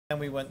And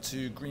we went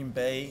to Green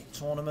Bay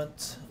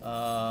tournament.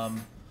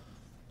 Tournament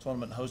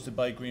hosted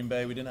by Green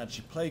Bay. We didn't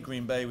actually play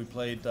Green Bay. We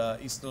played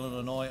Eastern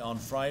Illinois on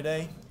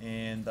Friday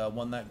and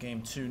won that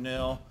game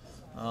 2-0.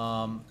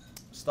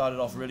 Started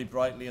off really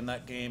brightly in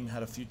that game.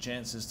 Had a few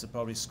chances to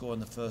probably score in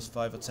the first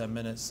 5 or 10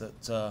 minutes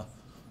that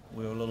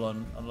we were a little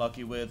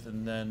unlucky with,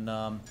 and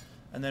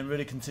then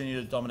really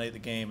continued to dominate the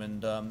game.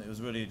 And it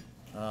was really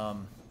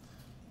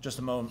just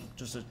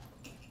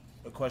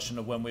a question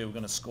of when we were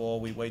going to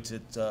score. We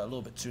waited a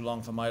little bit too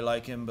long for my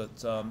liking,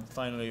 but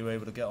finally we were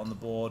able to get on the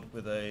board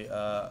with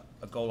a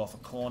goal off a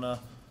corner.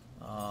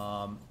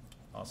 Our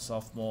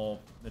sophomore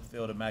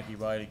midfielder Maggie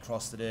Riley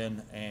crossed it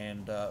in,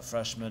 and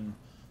freshman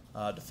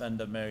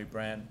defender Mary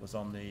Brandt was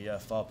on the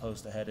far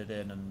post to head it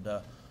in. And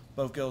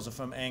both girls are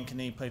from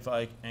Ankeny, played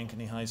for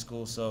Ankeny High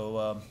School,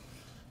 so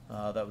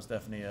that was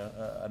definitely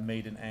a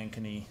made in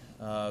Ankeny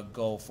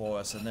goal for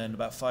us. And then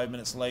about 5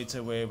 minutes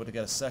later, we were able to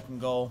get a second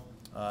goal.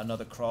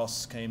 Another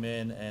cross came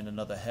in, and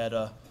another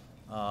header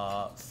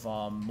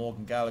from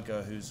Morgan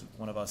Gallagher, who's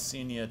one of our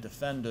senior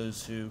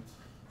defenders, who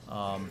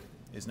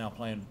is now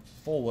playing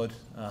forward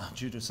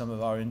due to some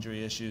of our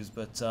injury issues.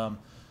 But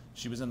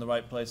she was in the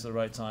right place at the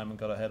right time and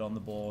got her head on the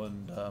ball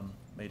and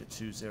made it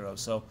 2-0.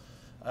 So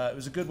it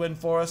was a good win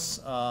for us.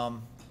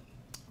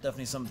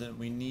 Definitely something that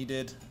we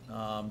needed,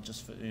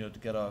 just for, to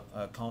get our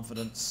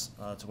confidence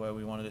to where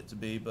we wanted it to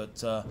be.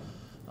 But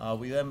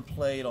we then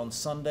played on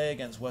Sunday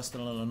against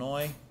Western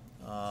Illinois.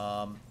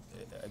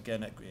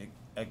 Again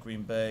at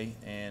Green Bay,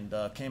 and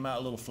came out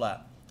a little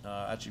flat,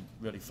 actually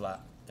really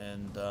flat,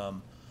 and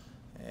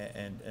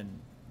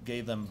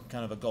gave them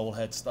kind of a goal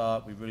head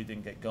start. We really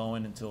didn't get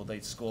going until they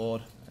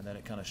scored, and then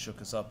it kind of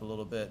shook us up a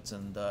little bit,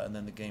 and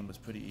then the game was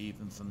pretty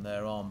even from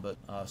there on. But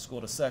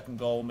scored a second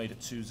goal, made it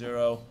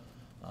 2-0,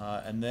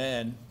 and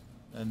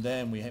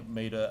then we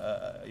made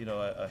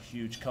a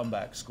huge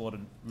comeback. Scored a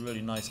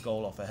really nice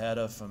goal off a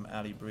header from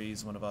Ali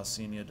Breeze, one of our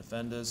senior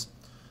defenders.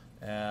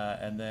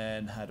 And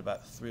then had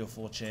about 3 or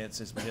 4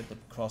 chances. We hit the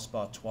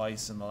crossbar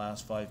twice in the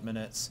last 5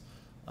 minutes,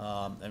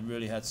 and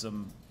really had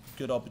some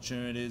good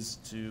opportunities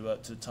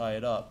to tie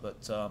it up.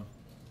 But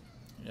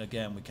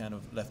again, we kind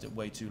of left it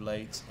way too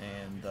late,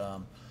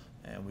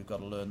 and we've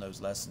got to learn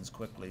those lessons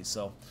quickly.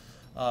 So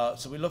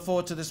we look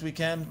forward to this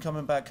weekend,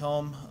 coming back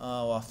home.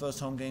 Our first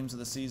home games of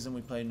the season.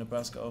 We play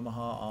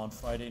Nebraska-Omaha on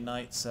Friday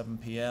night, 7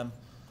 p.m.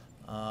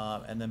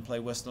 And then play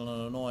Western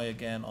Illinois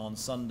again on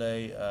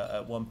Sunday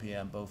at 1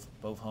 p.m.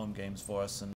 Both home games for us. And